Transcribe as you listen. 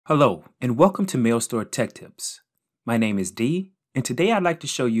Hello, and welcome to MailStore Tech Tips. My name is Dee, and today I'd like to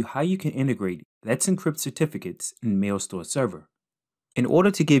show you how you can integrate Let's Encrypt certificates in MailStore Server. In order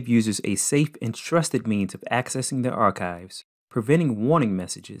to give users a safe and trusted means of accessing their archives, preventing warning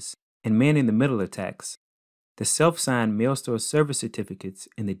messages, and man-in-the-middle attacks, the self-signed MailStore Server certificates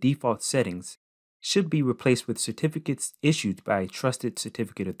in the default settings should be replaced with certificates issued by a trusted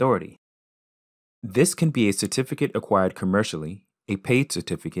certificate authority. This can be a certificate acquired commercially, a paid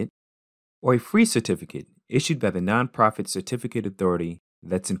certificate, or a free certificate issued by the nonprofit certificate authority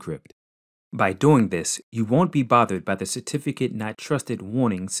Let's Encrypt. By doing this, you won't be bothered by the certificate not trusted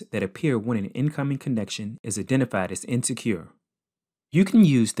warnings that appear when an incoming connection is identified as insecure. You can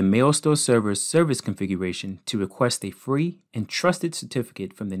use the MailStore Server's service configuration to request a free and trusted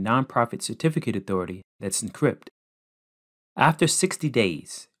certificate from the nonprofit certificate authority Let's Encrypt. After 60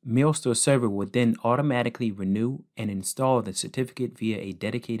 days, MailStore Server will then automatically renew and install the certificate via a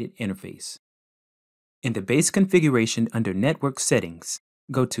dedicated interface. In the base configuration under Network Settings,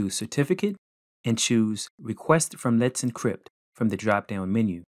 go to Certificate and choose Request from Let's Encrypt from the drop-down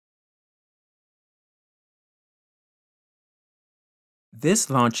menu. This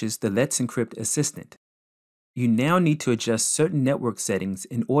launches the Let's Encrypt Assistant. You now need to adjust certain network settings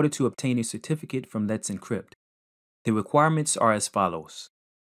in order to obtain a certificate from Let's Encrypt. The requirements are as follows.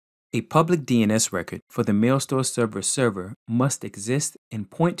 A public DNS record for the MailStore server must exist and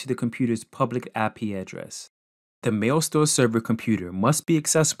point to the computer's public IP address. The MailStore Server computer must be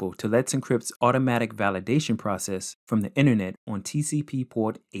accessible to Let's Encrypt's automatic validation process from the Internet on TCP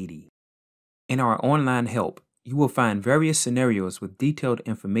port 80. In our online help, you will find various scenarios with detailed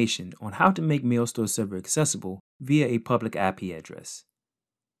information on how to make MailStore Server accessible via a public IP address.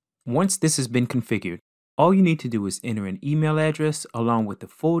 Once this has been configured, all you need to do is enter an email address along with the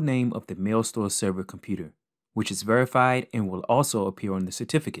full name of the MailStore Server computer, which is verified and will also appear on the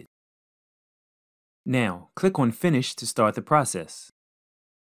certificate. Now, click on Finish to start the process.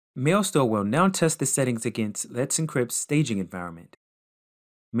 MailStore will now test the settings against Let's Encrypt's staging environment.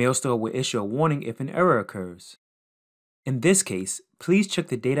 MailStore will issue a warning if an error occurs. In this case, please check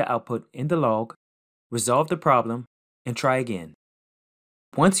the data output in the log, resolve the problem, and try again.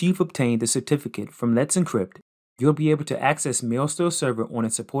 Once you've obtained the certificate from Let's Encrypt, you'll be able to access MailStore Server on a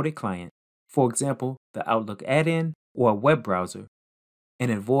supported client, for example, the Outlook add-in or a web browser,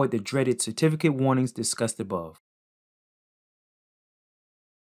 and avoid the dreaded certificate warnings discussed above.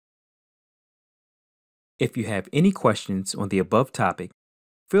 If you have any questions on the above topic,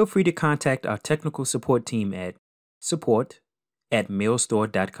 feel free to contact our technical support team at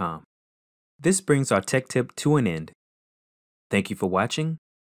support@mailstore.com. This brings our tech tip to an end. Thank you for watching.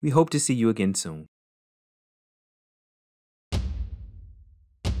 We hope to see you again soon.